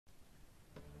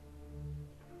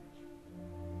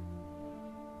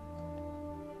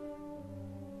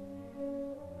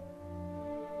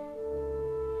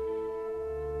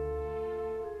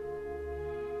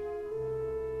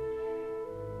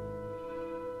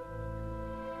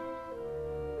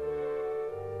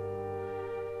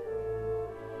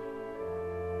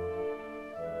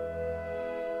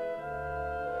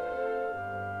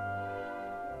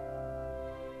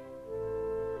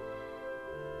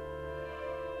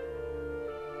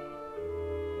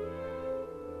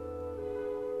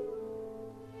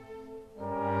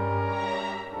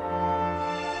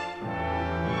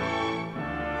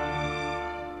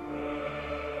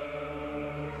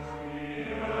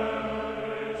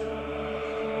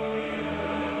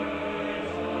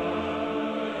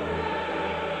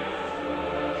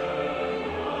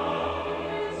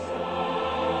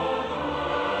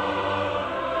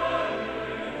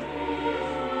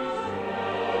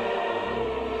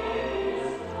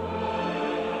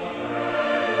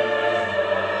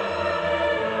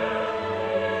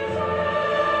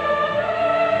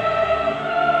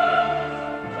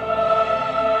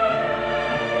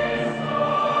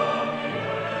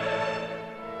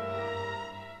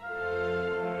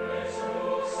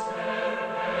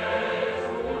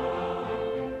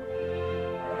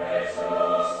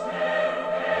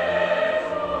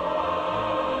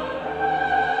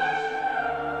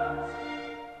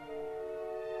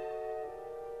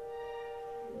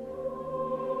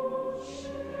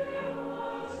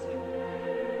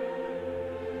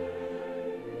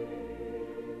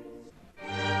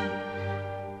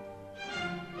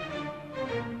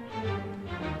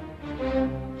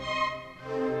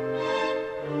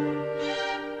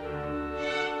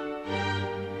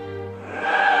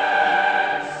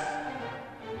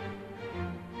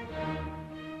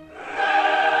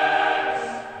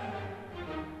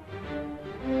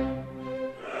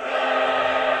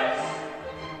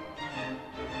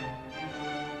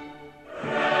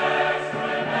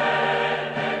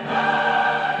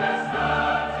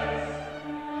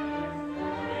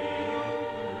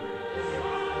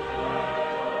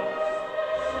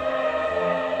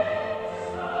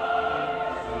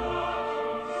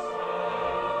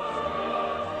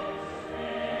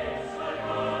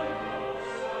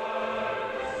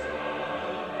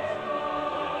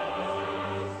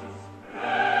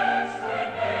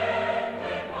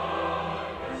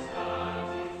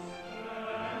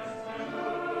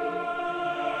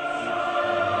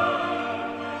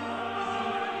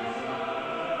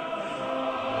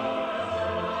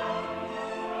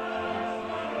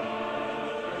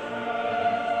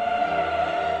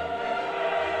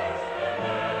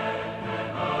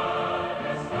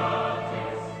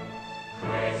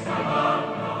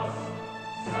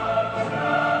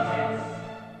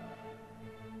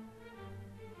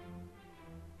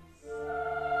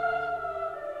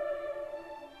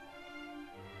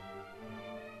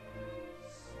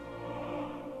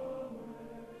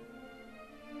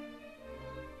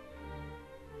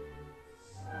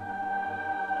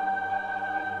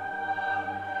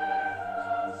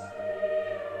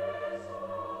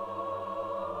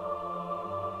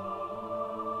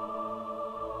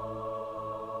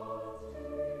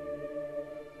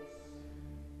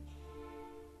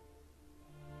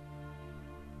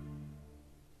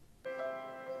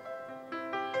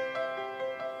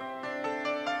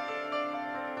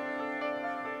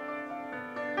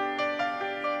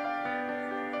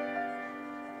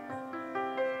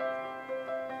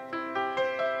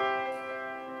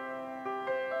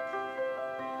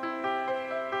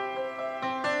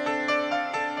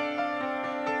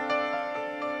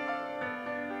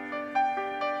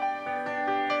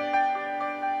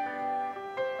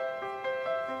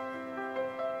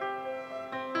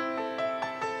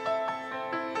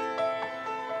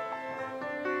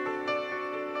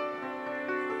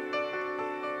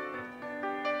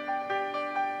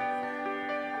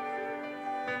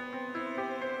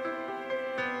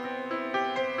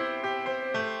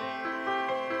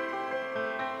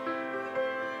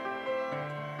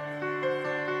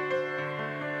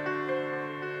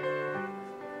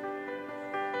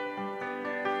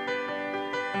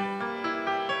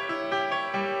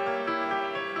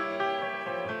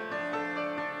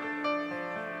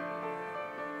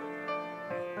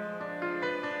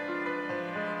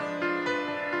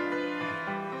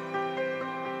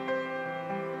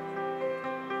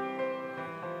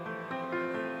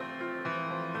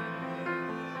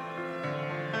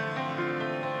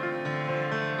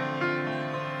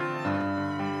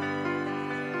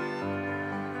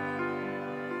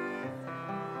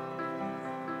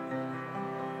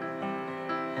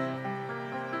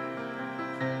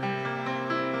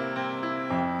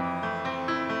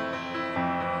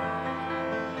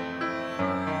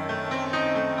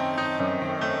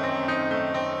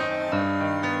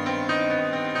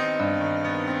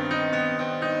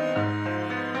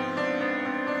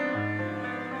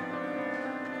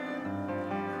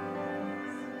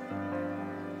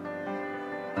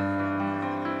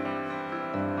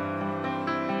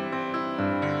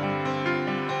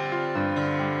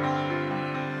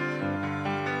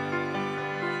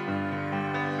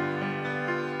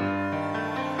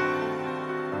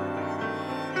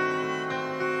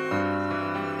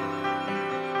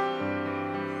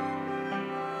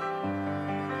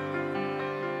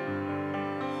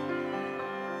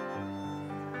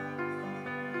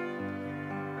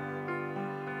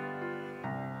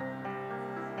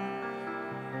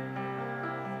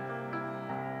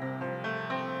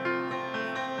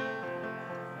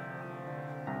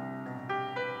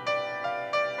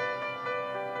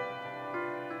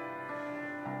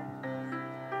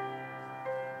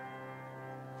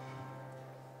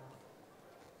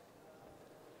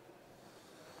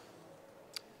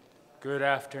Good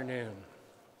afternoon.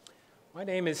 My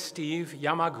name is Steve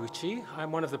Yamaguchi.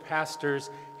 I'm one of the pastors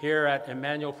here at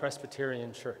Emmanuel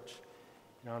Presbyterian Church.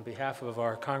 And on behalf of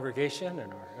our congregation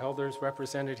and our elders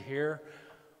represented here,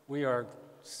 we are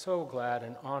so glad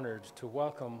and honored to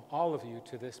welcome all of you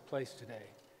to this place today.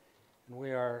 And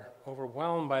we are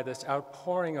overwhelmed by this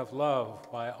outpouring of love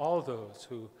by all those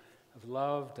who have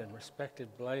loved and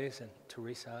respected Blase and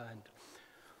Teresa, and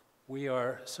we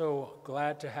are so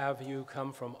glad to have you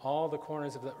come from all the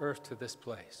corners of the earth to this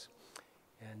place.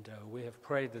 And we have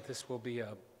prayed that this will be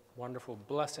a wonderful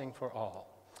blessing for all.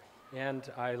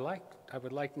 And I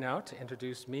would like now to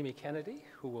introduce Mimi Kennedy,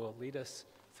 who will lead us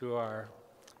through our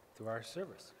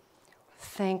service.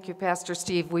 Thank you, Pastor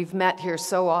Steve. We've met here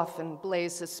so often.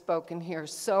 Blase has spoken here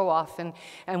so often,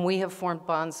 and we have formed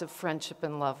bonds of friendship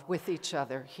and love with each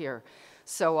other here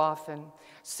so often.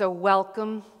 So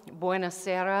welcome,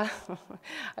 buonasera.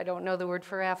 I don't know the word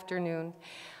for afternoon.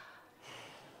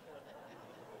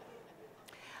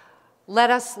 Let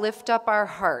us lift up our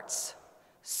hearts.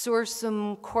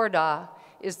 Sursum corda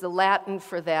is the Latin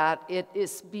for that. It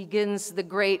begins the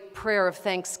great prayer of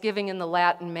thanksgiving in the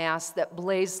Latin Mass that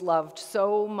Blase loved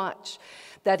so much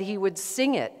that he would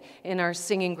sing it in our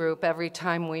singing group every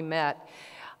time we met.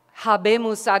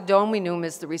 Habemus ad Dominum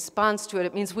is the response to it.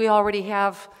 It means we already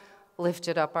have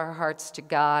lifted up our hearts to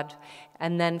God.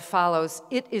 And then follows,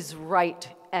 it is right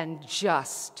and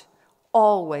just,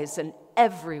 always and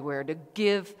everywhere, to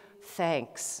give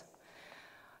thanks.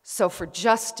 So for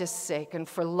justice' sake and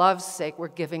for love's sake, we're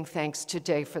giving thanks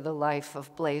today for the life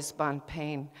of Blase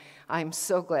Bonpane. I'm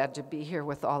so glad to be here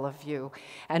with all of you.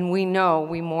 And we know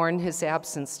we mourn his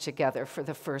absence together for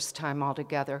the first time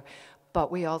altogether, but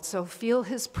we also feel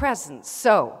his presence.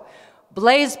 So,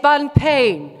 Blase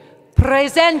Bonpane,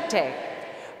 presente.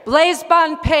 Blase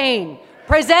Bonpane,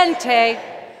 presente.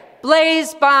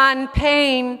 Blase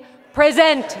Bonpane,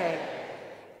 presente.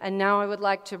 And now I would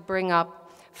like to bring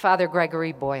up Father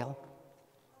Gregory Boyle.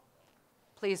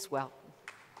 Please welcome.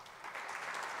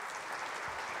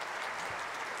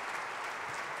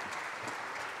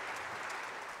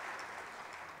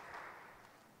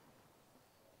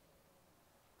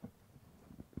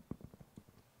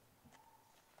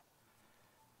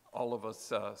 All of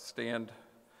us stand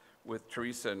with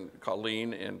Teresa and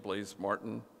Colleen and Blase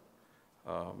Martin.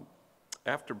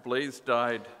 After Blase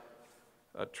died,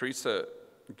 Teresa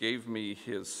gave me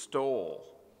his stole,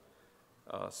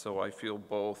 so I feel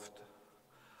both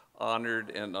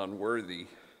honored and unworthy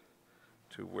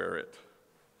to wear it.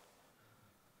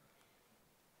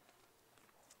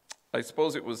 I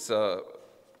suppose it was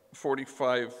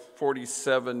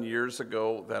 47 years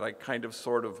ago that I kind of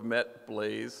sort of met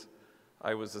Blase.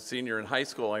 I was a senior in high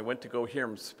school. I went to go hear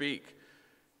him speak,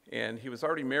 and he was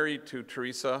already married to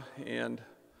Teresa, and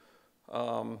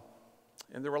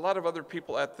there were a lot of other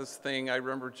people at this thing. I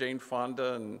remember Jane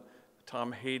Fonda and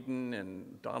Tom Hayden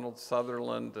and Donald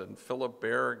Sutherland and Philip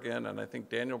Berrigan, and I think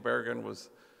Daniel Berrigan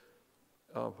was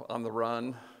on the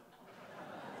run.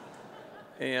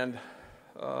 And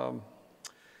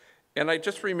I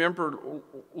just remember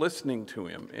listening to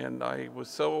him, and I was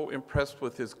so impressed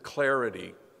with his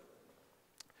clarity.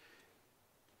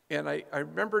 And I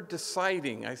remember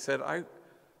deciding, I said,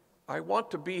 I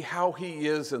want to be how he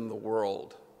is in the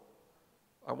world.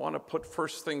 I want to put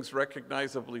first things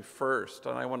recognizably first,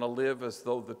 and I want to live as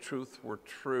though the truth were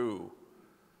true.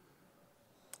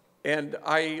 And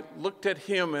I looked at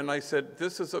him and I said,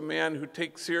 this is a man who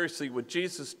takes seriously what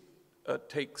Jesus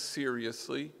takes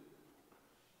seriously: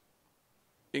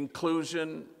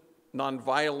 inclusion,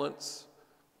 nonviolence,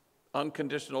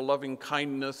 unconditional loving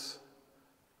kindness,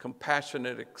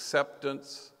 compassionate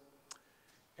acceptance.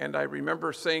 And I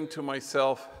remember saying to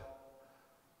myself,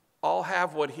 I'll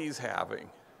have what he's having.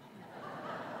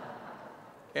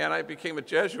 And I became a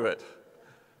Jesuit,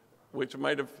 which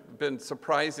might have been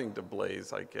surprising to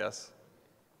Blase, I guess.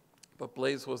 But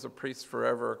Blase was a priest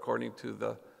forever according to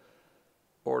the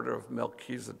order of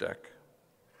Melchizedek.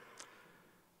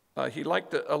 He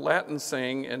liked a Latin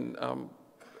saying, and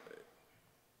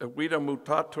vita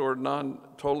mutator non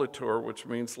tollitur, which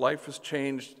means life is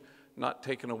changed, not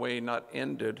taken away, not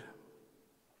ended,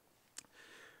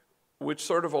 which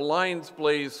sort of aligns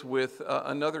Blase with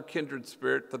another kindred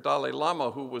spirit, the Dalai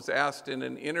Lama, who was asked in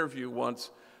an interview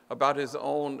once about his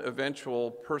own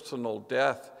eventual personal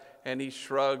death, and he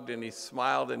shrugged and he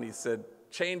smiled and he said,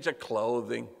 change of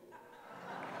clothing.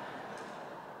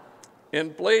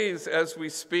 And Blase, as we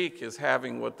speak, is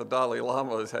having what the Dalai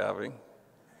Lama is having,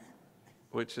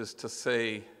 which is to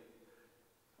say,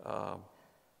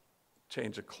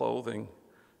 change of clothing.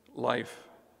 Life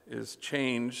is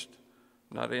changed,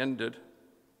 not ended.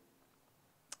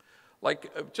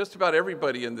 Like just about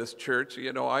everybody in this church,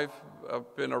 you know, I've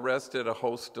been arrested a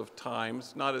host of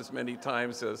times, not as many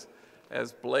times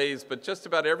as Blase, but just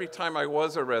about every time I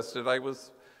was arrested, I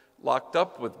was locked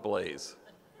up with Blase.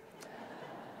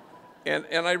 And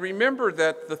I remember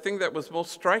that the thing that was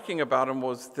most striking about him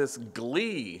was this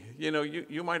glee. You know,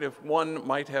 one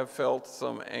might have felt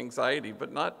some anxiety,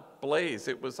 but not Blase.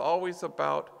 It was always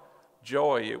about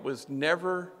joy. It was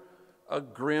never a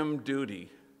grim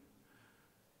duty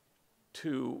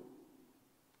to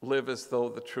live as though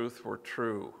the truth were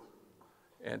true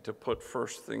and to put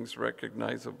first things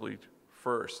recognizably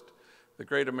first. The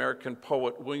great American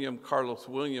poet William Carlos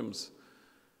Williams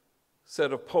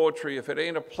said of poetry, if it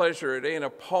ain't a pleasure, it ain't a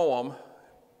poem.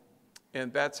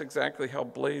 And that's exactly how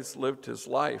Blase lived his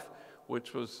life,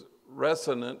 which was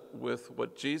resonant with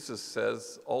what Jesus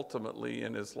says ultimately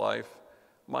in his life,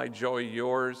 my joy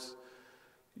yours,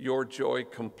 your joy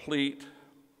complete.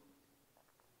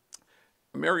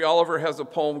 Mary Oliver has a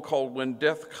poem called When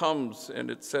Death Comes, and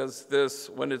it says this,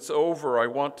 when it's over, I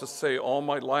want to say all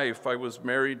my life I was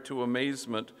married to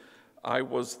amazement. I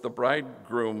was the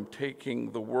bridegroom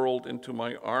taking the world into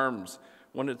my arms.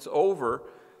 When it's over,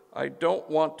 I don't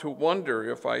want to wonder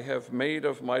if I have made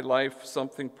of my life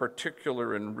something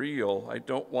particular and real. I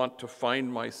don't want to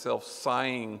find myself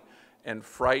sighing and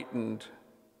frightened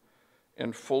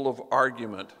and full of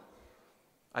argument.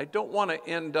 I don't want to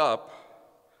end up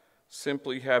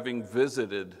simply having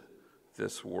visited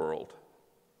this world.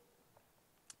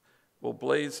 Well,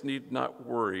 Blase need not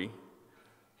worry.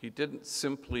 He didn't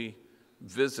simply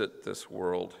visit this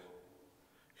world.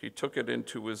 He took it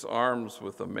into his arms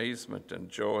with amazement and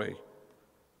joy.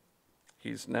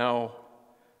 He's now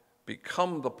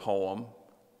become the poem,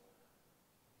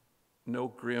 no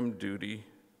grim duty,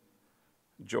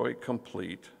 joy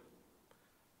complete,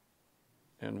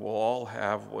 and we'll all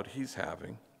have what he's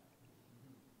having.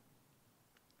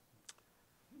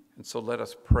 And so let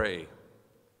us pray.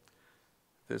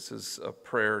 This is a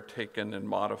prayer taken and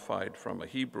modified from a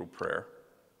Hebrew prayer.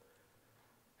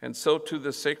 And so to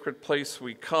the sacred place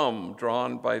we come,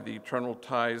 drawn by the eternal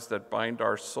ties that bind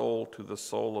our soul to the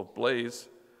soul of Blase.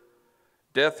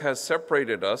 Death has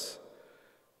separated us.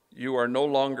 You are no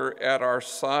longer at our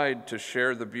side to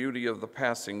share the beauty of the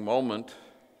passing moment.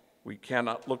 We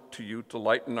cannot look to you to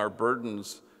lighten our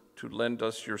burdens, to lend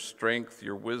us your strength,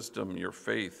 your wisdom, your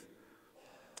faith.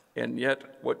 And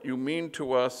yet what you mean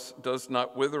to us does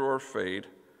not wither or fade.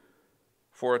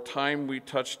 For a time we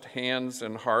touched hands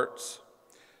and hearts.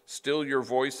 Still your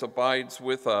voice abides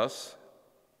with us.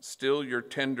 Still your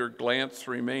tender glance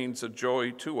remains a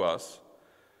joy to us.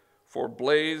 For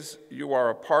Blase, you are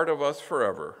a part of us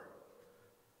forever.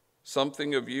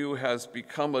 Something of you has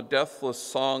become a deathless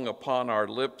song upon our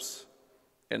lips.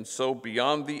 And so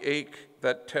beyond the ache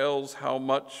that tells how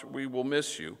much we will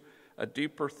miss you, a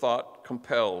deeper thought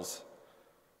compels.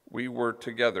 We were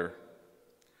together.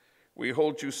 We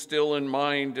hold you still in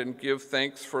mind and give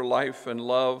thanks for life and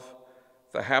love,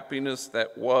 the happiness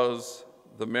that was,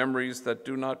 the memories that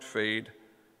do not fade,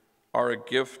 are a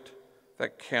gift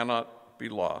that cannot be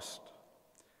lost.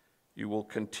 You will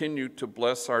continue to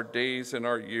bless our days and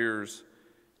our years,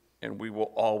 and we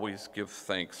will always give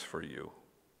thanks for you.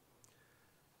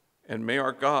 And may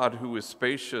our God, who is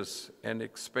spacious and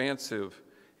expansive,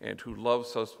 and who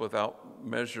loves us without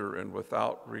measure and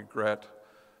without regret,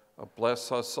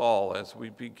 bless us all as we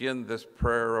begin this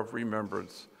prayer of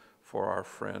remembrance for our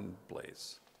friend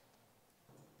Blase.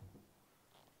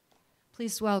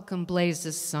 Please welcome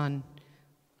Blase's son,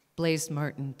 Blase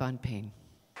Martin Bonpane.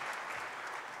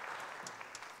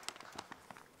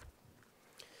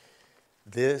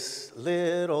 This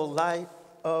little light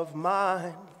of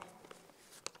mine,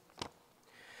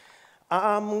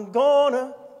 I'm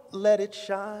gonna let it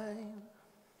shine.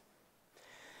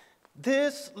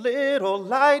 This little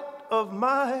light of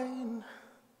mine,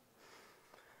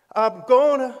 I'm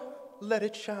gonna let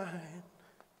it shine.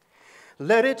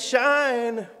 Let it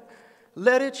shine,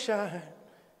 let it shine,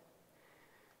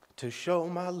 to show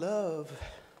my love.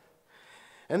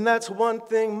 And that's one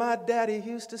thing my daddy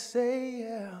used to say,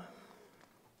 yeah.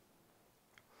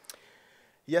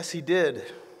 Yes, he did.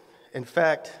 In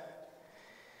fact,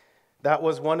 that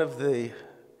was one of the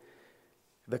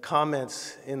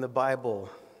comments in the Bible,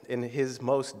 in his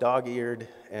most dog-eared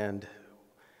and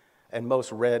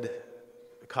most read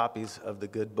copies of the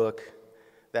good book,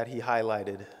 that he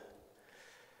highlighted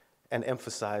and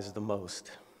emphasized the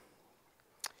most.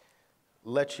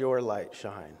 Let your light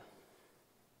shine.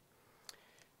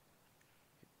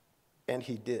 And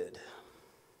he did.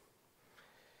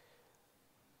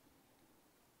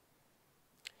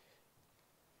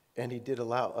 And he did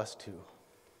allow us to.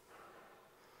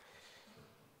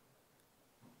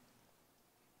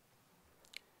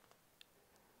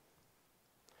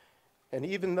 And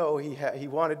even though he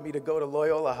wanted me to go to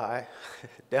Loyola High,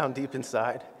 down deep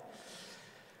inside,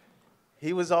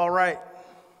 he was all right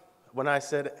when I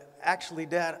said, "Actually,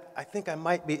 Dad, I think I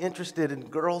might be interested in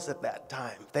girls at that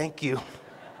time. Thank you."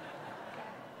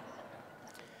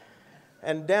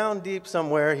 And down deep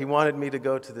somewhere, he wanted me to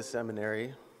go to the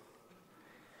seminary,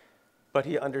 but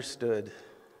he understood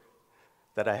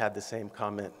that I had the same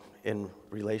comment in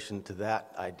relation to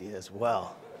that idea as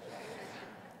well.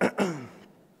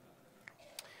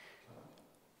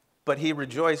 But he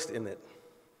rejoiced in it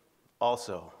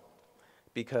also,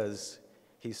 because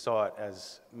he saw it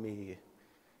as me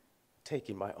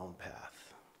taking my own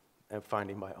path and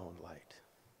finding my own light.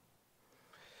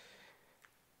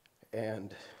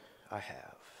 And I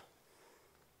have.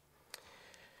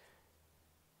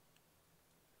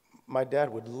 My dad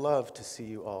would love to see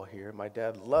you all here. My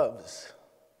dad loves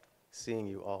seeing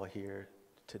you all here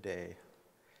today.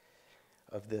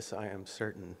 Of this, I am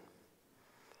certain.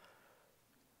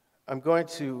 I'm going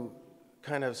to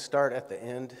kind of start at the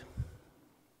end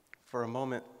for a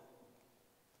moment.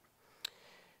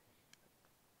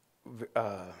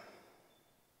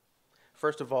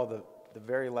 First of all, the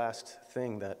very last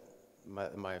thing that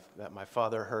my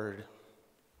father heard,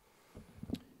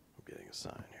 I'm getting a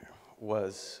sign here,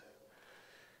 was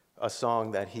a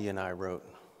song that he and I wrote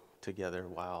together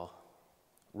while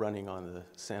running on the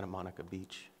Santa Monica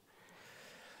beach.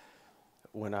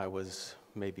 When I was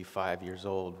maybe 5 years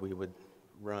old, we would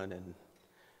run and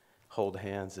hold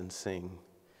hands and sing,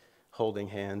 holding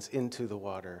hands into the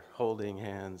water, holding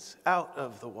hands out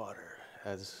of the water,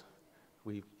 as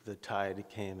the tide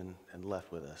came and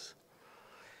left with us.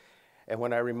 And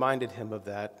when I reminded him of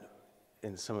that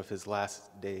in some of his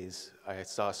last days, I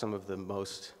saw some of the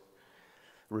most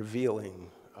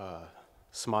revealing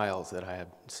smiles that I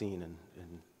had seen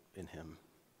in him.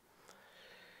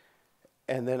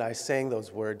 And then I sang those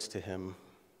words to him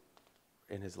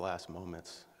in his last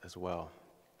moments as well.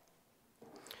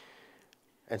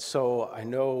 And so I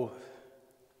know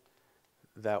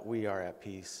that we are at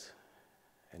peace,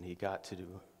 and we got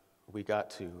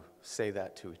to say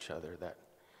that to each other, that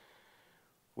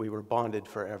we were bonded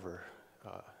forever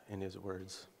in his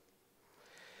words.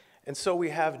 And so we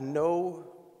have no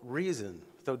reason,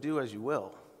 though do as you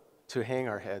will, to hang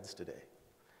our heads today.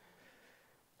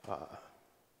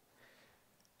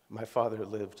 My father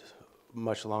lived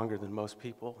much longer than most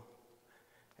people,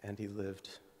 and he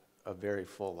lived a very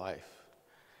full life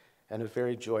and a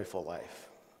very joyful life.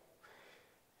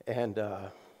 And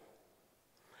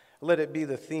let it be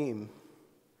the theme,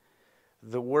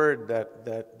 the word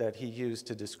that he used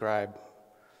to describe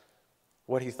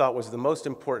what he thought was the most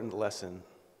important lesson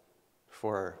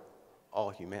for all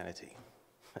humanity.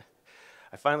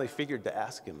 I finally figured to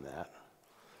ask him that.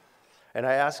 And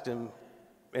I asked him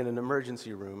in an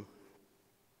emergency room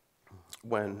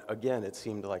when, again, it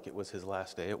seemed like it was his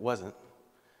last day. It wasn't.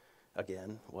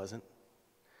 Again, wasn't.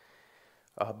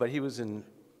 But he was in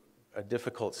a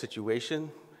difficult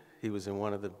situation. He was in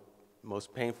one of the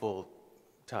most painful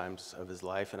times of his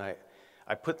life, and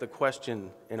I put the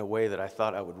question in a way that I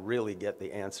thought I would really get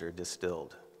the answer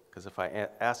distilled, because if I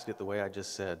asked it the way I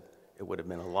just said, it would have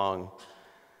been a long.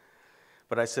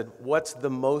 But I said, what's the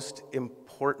most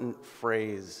important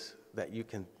phrase that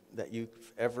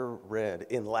you've ever read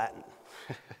in Latin?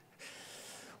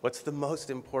 What's the most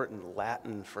important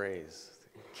Latin phrase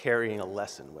carrying a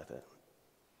lesson with it?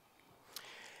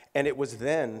 And it was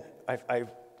then,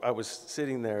 I was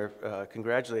sitting there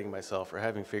congratulating myself for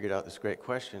having figured out this great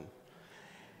question.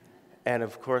 And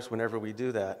of course, whenever we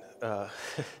do that,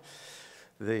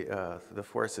 the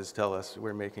forces tell us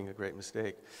we're making a great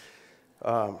mistake.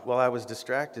 While I was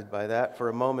distracted by that for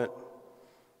a moment,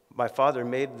 my father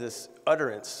made this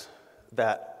utterance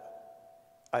that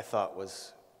I thought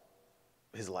was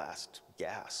his last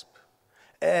gasp.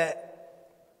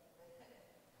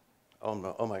 Oh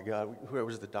no! Oh my God! Where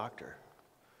was the doctor?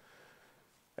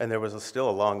 And there was still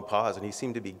a long pause, and he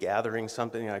seemed to be gathering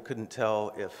something. And I couldn't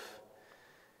tell if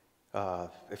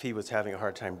he was having a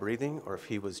hard time breathing or if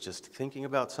he was just thinking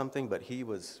about something. But he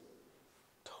was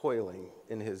toiling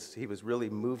he was really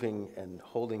moving and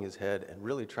holding his head and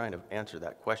really trying to answer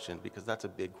that question, because that's a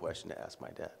big question to ask my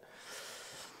dad.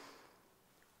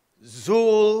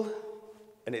 Zul,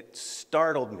 and it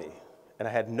startled me, and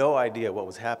I had no idea what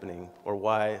was happening or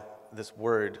why this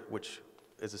word, which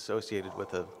is associated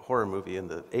with a horror movie in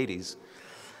the 80s,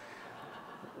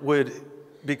 would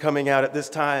be coming out at this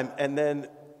time. And then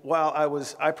while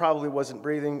I probably wasn't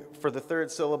breathing for the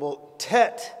third syllable,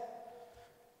 tet.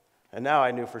 And now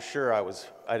I knew for sure I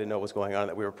didn't know what was going on,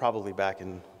 that we were probably back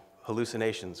in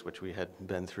hallucinations, which we had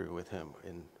been through with him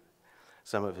in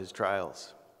some of his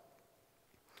trials.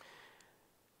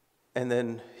 And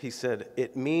then he said,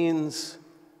 it means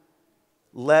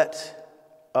let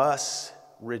us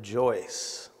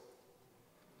rejoice.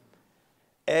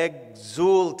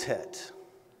 Exultet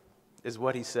is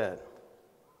what he said.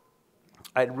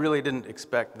 I really didn't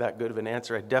expect that good of an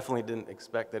answer. I definitely didn't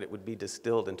expect that it would be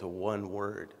distilled into one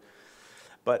word.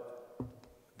 But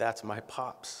that's my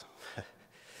pops.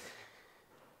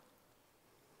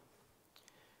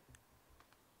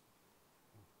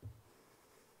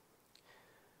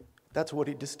 That's what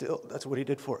he distilled. That's what he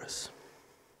did for us.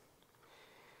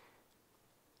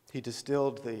 He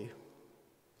distilled the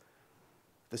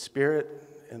Spirit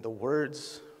and the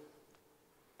words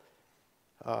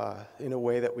in a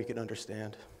way that we can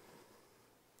understand.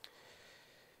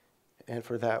 And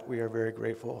for that, we are very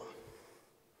grateful.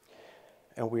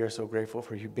 And we are so grateful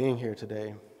for you being here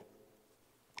today.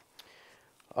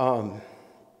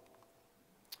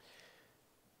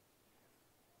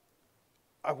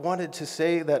 I wanted to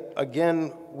say that,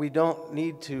 again, we don't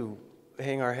need to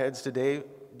hang our heads today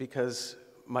because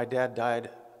my dad died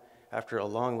after a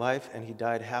long life, and he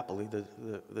died happily.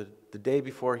 The day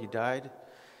before he died,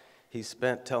 he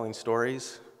spent telling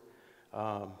stories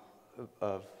of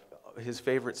his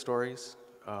favorite stories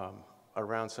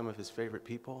around some of his favorite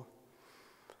people.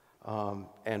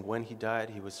 And when he died,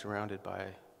 he was surrounded by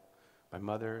my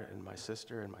mother and my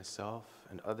sister and myself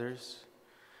and others.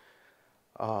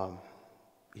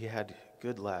 He had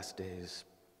good last days.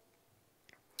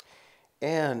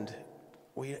 And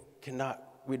we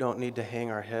don't need to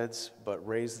hang our heads, but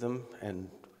raise them and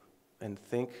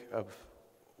think of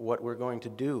what we're going to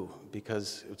do,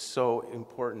 because it's so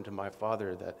important to my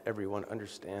father that everyone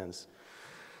understands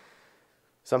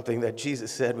something that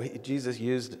Jesus said. Jesus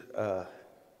used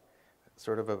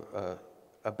sort of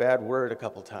a bad word a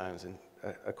couple times, and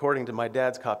according to my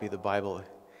dad's copy of the Bible,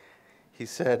 he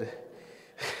said,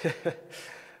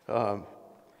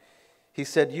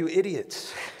 you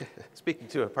idiots, speaking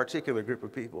to a particular group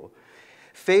of people.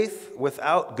 Faith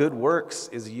without good works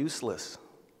is useless.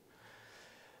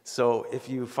 So if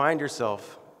you find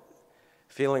yourself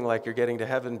feeling like you're getting to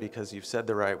heaven because you've said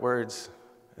the right words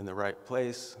in the right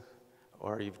place,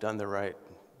 or you've done the right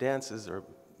dances or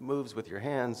moves with your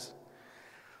hands,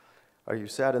 or you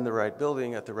sat in the right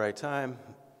building at the right time,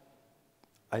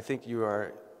 I think you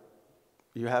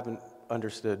haven't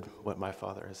understood what my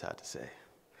father has had to say.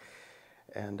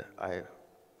 And I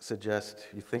suggest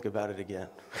you think about it again.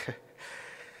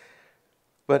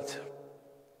 But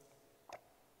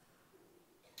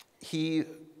he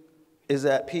is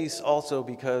at peace also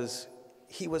because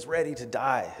he was ready to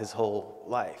die his whole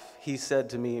life. He said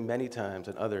to me many times,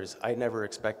 and others, I never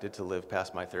expected to live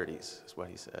past my 30s, is what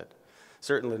he said.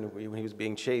 Certainly when he was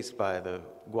being chased by the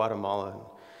Guatemalan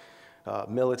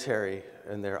military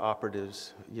and their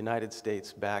operatives, United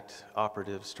States-backed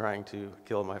operatives trying to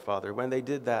kill my father. When they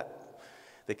did that,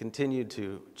 they continued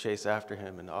to chase after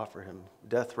him and offer him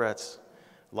death threats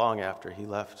long after he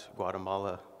left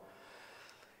Guatemala.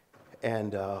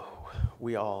 And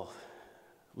we all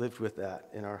lived with that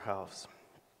in our house.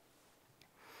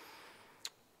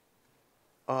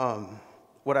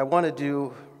 What I want to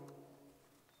do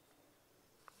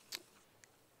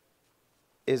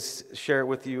is share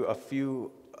with you a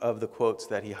few of the quotes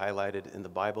that he highlighted in the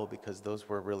Bible, because those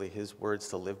were really his words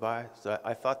to live by. So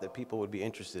I thought that people would be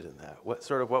interested in that.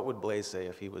 What would Blase say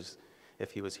if he was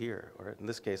here? Or in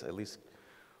this case, at least,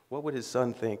 what would his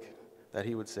son think that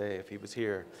he would say if he was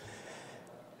here?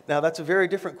 Now, that's a very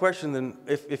different question than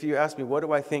if you ask me, what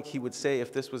do I think he would say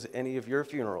if this was any of your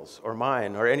funerals, or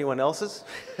mine, or anyone else's?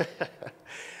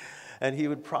 And he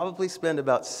would probably spend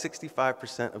about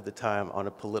 65% of the time on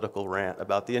a political rant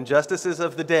about the injustices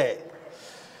of the day.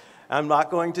 I'm not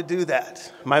going to do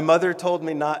that. My mother told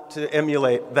me not to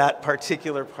emulate that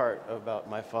particular part about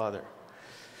my father.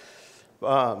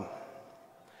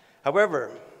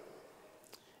 However,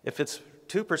 if it's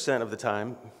 2% of the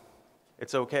time,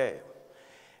 it's okay.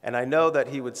 And I know that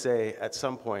he would say at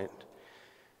some point,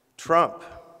 Trump,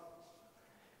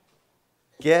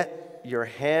 get your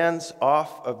hands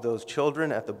off of those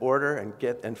children at the border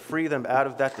and free them out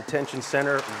of that detention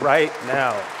center right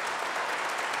now.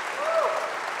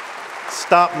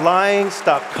 Stop lying,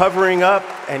 stop covering up,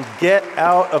 and get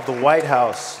out of the White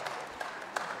House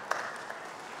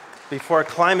before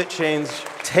climate change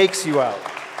takes you out.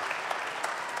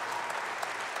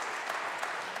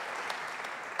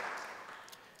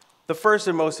 The first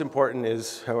and most important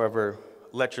is, however,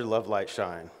 let your love light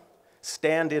shine.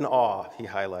 Stand in awe, he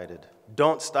highlighted.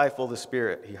 Don't stifle the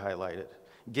Spirit, he highlighted.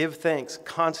 Give thanks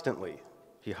constantly,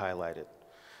 he highlighted.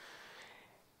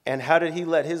 And how did he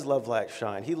let his love light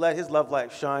shine? He let his love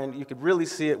light shine. You could really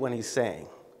see it when he sang.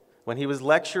 When he was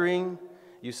lecturing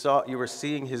you were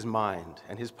seeing his mind,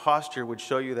 and his posture would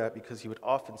show you that because he would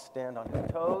often stand on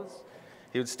his toes.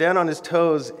 He would stand on his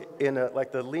toes in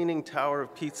like the leaning tower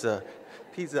of Pisa,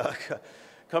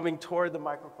 coming toward the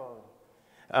microphone.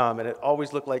 And it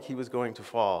always looked like he was going to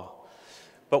fall.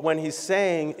 But when he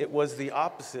sang, it was the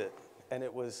opposite, and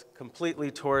it was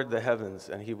completely toward the heavens,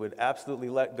 and he would absolutely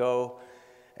let go,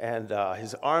 and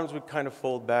his arms would kind of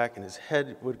fold back, and his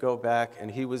head would go back, and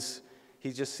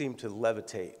he just seemed to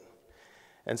levitate.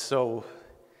 And so,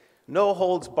 no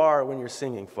holds bar when you're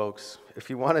singing, folks. If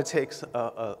you want to take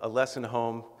a lesson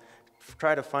home,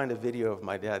 try to find a video of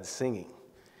my dad singing,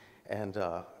 and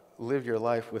live your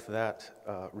life with that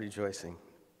rejoicing.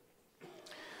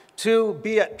 2,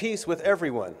 be at peace with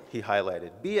everyone, he highlighted.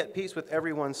 Be at peace with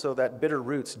everyone so that bitter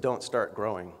roots don't start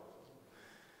growing.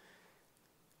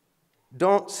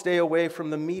 Don't stay away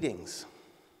from the meetings.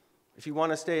 If you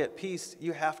want to stay at peace,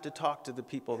 you have to talk to the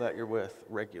people that you're with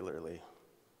regularly.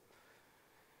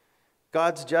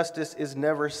 God's justice is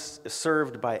never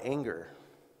served by anger.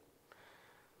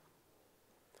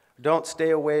 Don't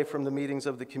stay away from the meetings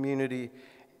of the community,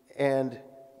 and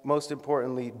most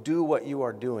importantly, do what you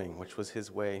are doing, which was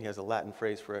his way. He has a Latin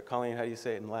phrase for it. Colleen, how do you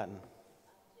say it in Latin?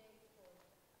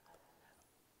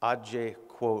 Age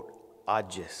quod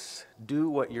agis.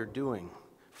 Do what you're doing.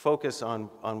 Focus on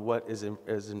what is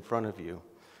in front of you.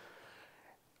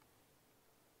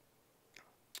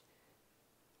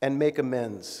 And make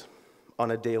amends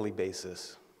on a daily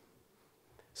basis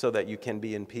so that you can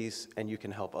be in peace and you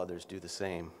can help others do the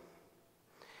same.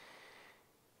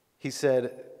 He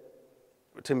said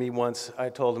to me once, I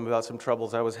told him about some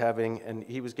troubles I was having, and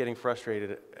he was getting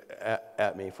frustrated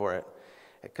at me for it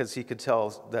because he could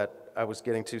tell that I was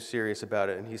getting too serious about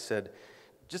it. And he said,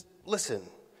 just listen,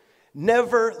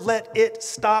 never let it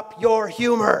stop your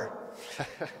humor.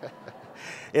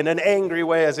 In an angry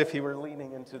way, as if he were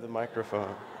leaning into the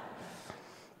microphone.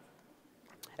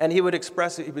 And he would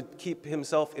express it, he would keep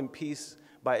himself in peace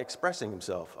by expressing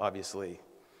himself, obviously,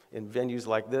 in venues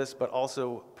like this, but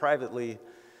also privately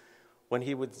when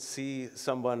he would see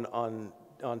someone on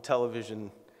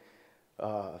television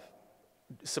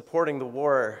supporting the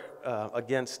war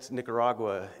against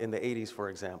Nicaragua in the 80s, for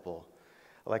example.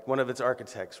 Like one of its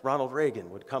architects, Ronald Reagan,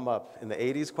 would come up in the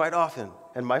 80s quite often,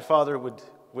 and my father would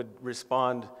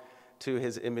respond to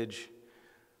his image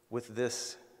with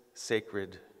this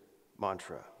sacred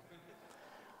mantra.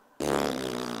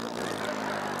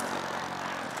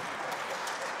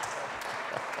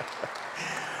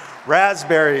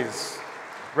 Raspberries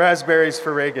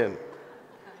for Reagan,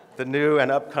 the new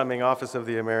and upcoming Office of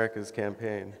the Americas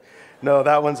campaign. No,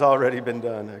 that one's already been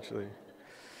done, actually.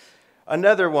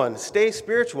 Another one, stay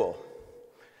spiritual.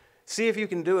 See if you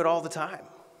can do it all the time.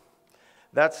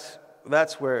 That's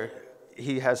where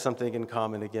he has something in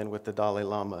common again with the Dalai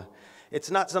Lama. It's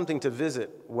not something to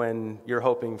visit when you're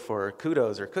hoping for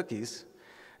kudos or cookies.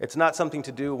 It's not something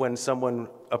to do when someone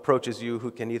approaches you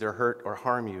who can either hurt or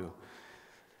harm you.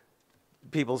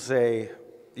 People say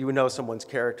you know someone's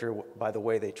character by the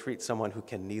way they treat someone who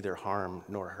can neither harm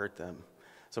nor hurt them.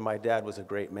 So my dad was a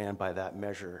great man by that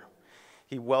measure.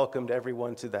 He welcomed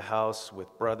everyone to the house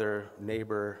with brother,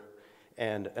 neighbor,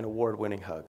 and an award-winning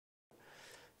hug.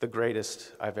 The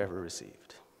greatest I've ever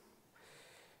received.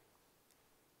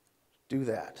 Do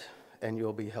that, and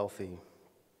you'll be healthy.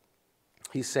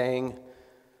 He sang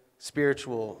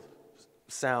spiritual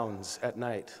sounds at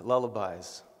night,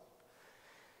 lullabies.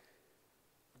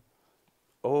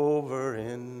 Over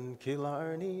in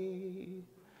Killarney,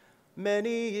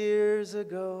 many years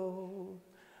ago,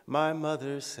 my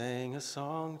mother sang a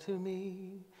song to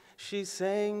me. She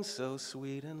sang so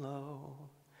sweet and low.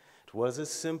 'Twas a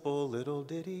simple little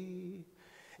ditty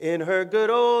in her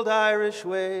good old Irish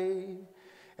way,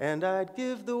 and I'd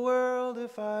give the world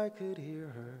if I could hear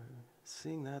her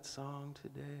sing that song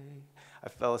today. I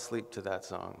fell asleep to that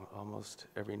song almost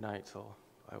every night till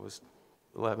I was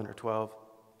 11 or 12.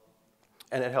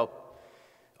 And it helped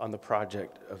on the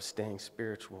project of staying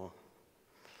spiritual.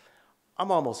 I'm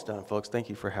almost done, folks. Thank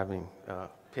you for having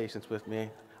patience with me.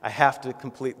 I have to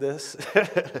complete this,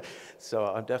 so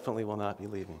I definitely will not be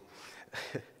leaving.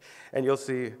 And you'll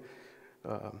see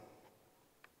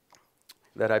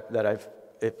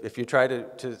if you try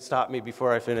to stop me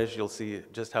before I finish, you'll see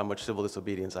just how much civil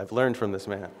disobedience I've learned from this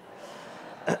man.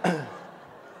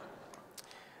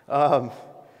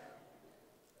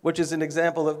 Which is an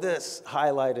example of this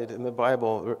highlighted in the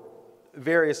Bible,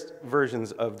 various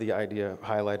versions of the idea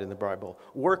highlighted in the Bible.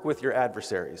 Work with your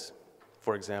adversaries,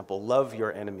 for example. Love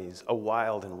your enemies, a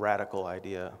wild and radical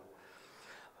idea.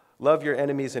 Love your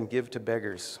enemies and give to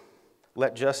beggars.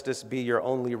 Let justice be your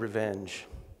only revenge.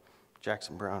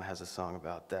 Jackson Brown has a song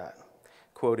about that.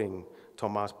 quoting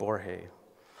Tomás Borges.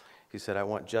 He said, I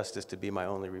want justice to be my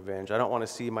only revenge. I don't want to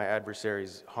see my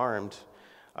adversaries harmed.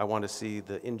 I want to see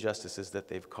the injustices that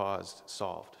they've caused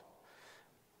solved.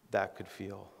 That could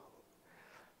feel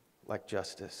like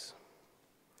justice.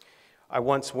 I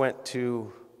once went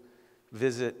to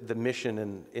visit the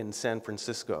mission in San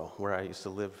Francisco, where I used to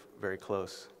live very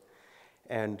close.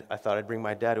 And I thought I'd bring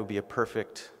my dad. It would be a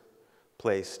perfect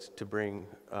place to bring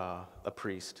a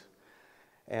priest.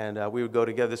 And we would go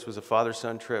together. This was a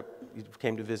father-son trip. He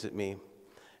came to visit me.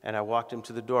 And I walked him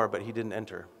to the door, but he didn't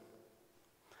enter.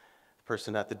 The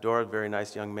person at the door, a very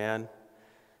nice young man,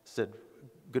 said,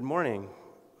 good morning.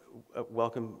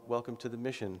 Welcome to the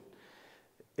mission.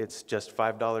 It's just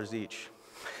 $5 each.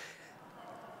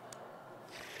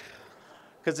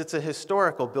 Because it's a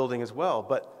historical building as well,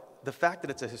 but the fact that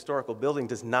it's a historical building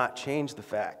does not change the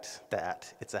fact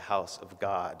that it's a house of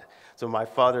God. So my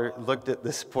father looked at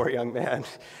this poor young man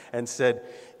and said,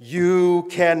 you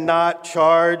cannot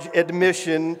charge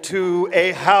admission to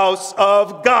a house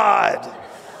of God,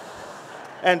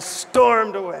 and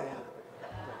stormed away.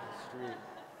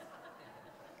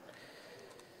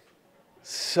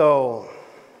 So,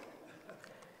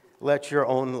 let your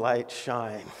own light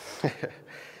shine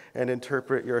and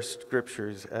interpret your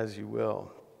scriptures as you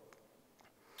will.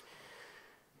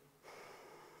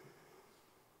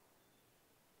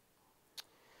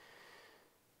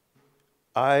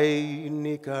 Ay,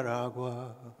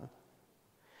 Nicaragua,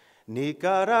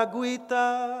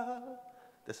 Nicaraguita.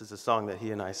 This is a song that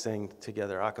he and I sang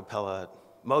together a cappella at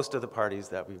most of the parties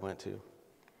that we went to,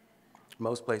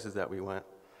 most places that we went.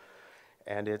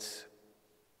 And it's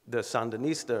the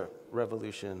Sandinista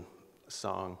revolution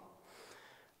song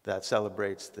that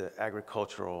celebrates the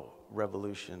agricultural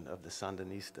revolution of the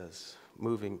Sandinistas,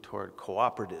 moving toward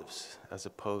cooperatives as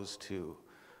opposed to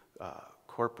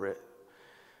corporate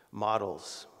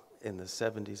models in the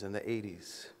 70s and the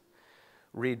 80s.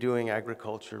 Redoing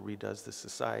agriculture redoes the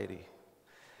society.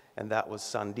 And that was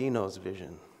Sandino's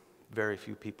vision. Very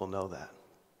few people know that.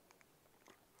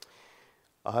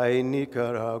 Ay,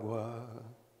 Nicaragua,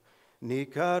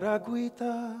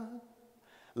 Nicaraguita,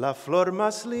 la flor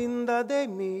más linda de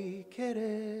mi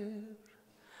querer,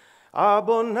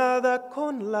 abonada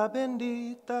con la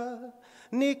bendita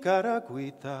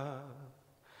Nicaraguita,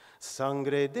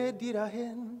 sangre de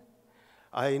Dirajen.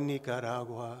 Ay,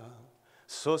 Nicaragua,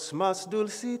 sos más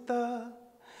dulcita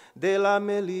de la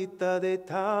melita de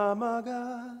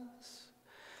Tamagas.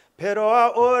 Pero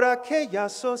ahora que ya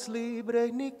sos libre,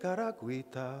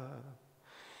 Nicaragüita,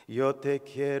 yo te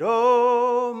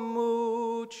quiero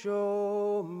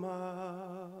mucho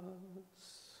más.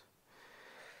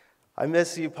 I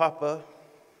miss you, Papa,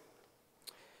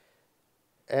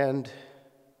 and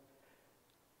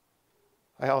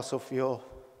I also feel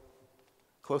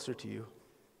closer to you.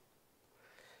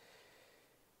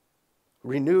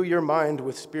 Renew your mind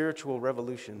with spiritual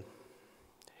revolution,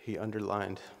 he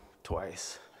underlined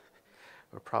twice,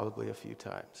 or probably a few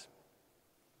times.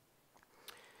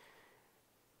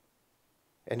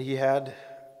 And he had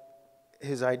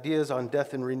his ideas on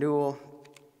death and renewal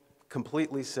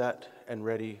completely set and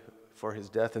ready for his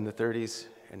death in the 30s,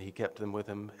 and he kept them with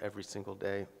him every single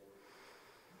day.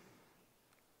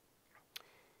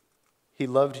 He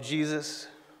loved Jesus,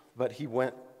 but he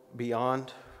went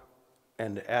beyond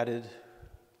and added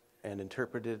and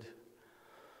interpreted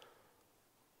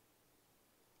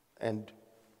and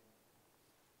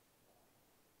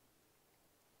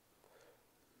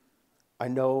I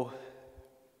know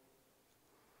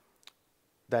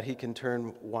that he can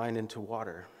turn wine into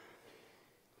water.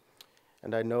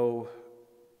 And I know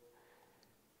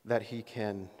that he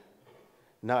can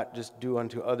not just do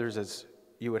unto others as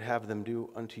you would have them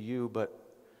do unto you, but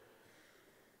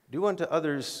do unto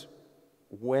others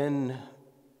when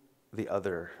the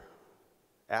other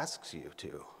asks you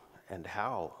to and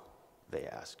how they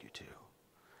ask you to.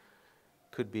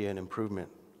 Could be an improvement,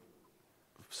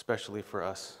 especially for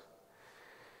us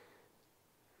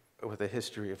with a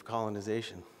history of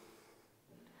colonization.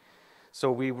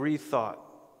 So we rethought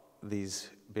these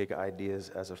big ideas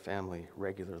as a family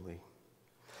regularly.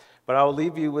 But I'll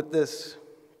leave you with this.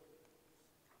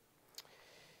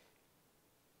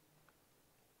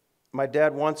 My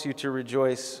dad wants you to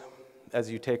rejoice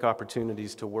as you take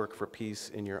opportunities to work for peace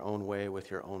in your own way with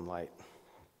your own light.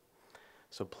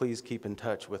 So please keep in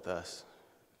touch with us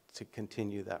to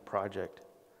continue that project.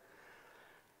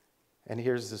 And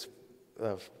here's this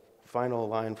final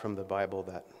line from the Bible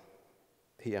that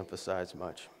he emphasized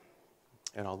much.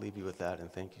 And I'll leave you with that, and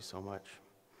thank you so much.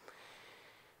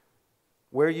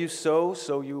 Where you sow,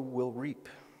 so you will reap.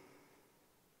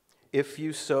 If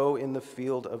you sow in the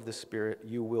field of the Spirit,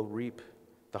 you will reap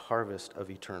the harvest of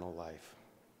eternal life.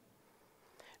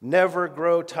 Never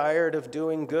grow tired of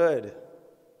doing good.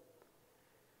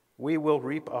 We will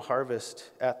reap a harvest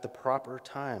at the proper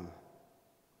time.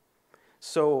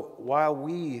 So while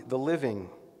we, the living,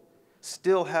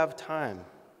 still have time,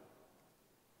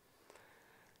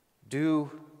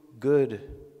 do good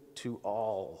to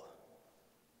all.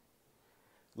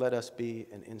 Let us be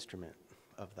an instrument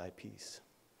of thy peace.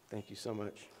 Thank you so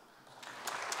much.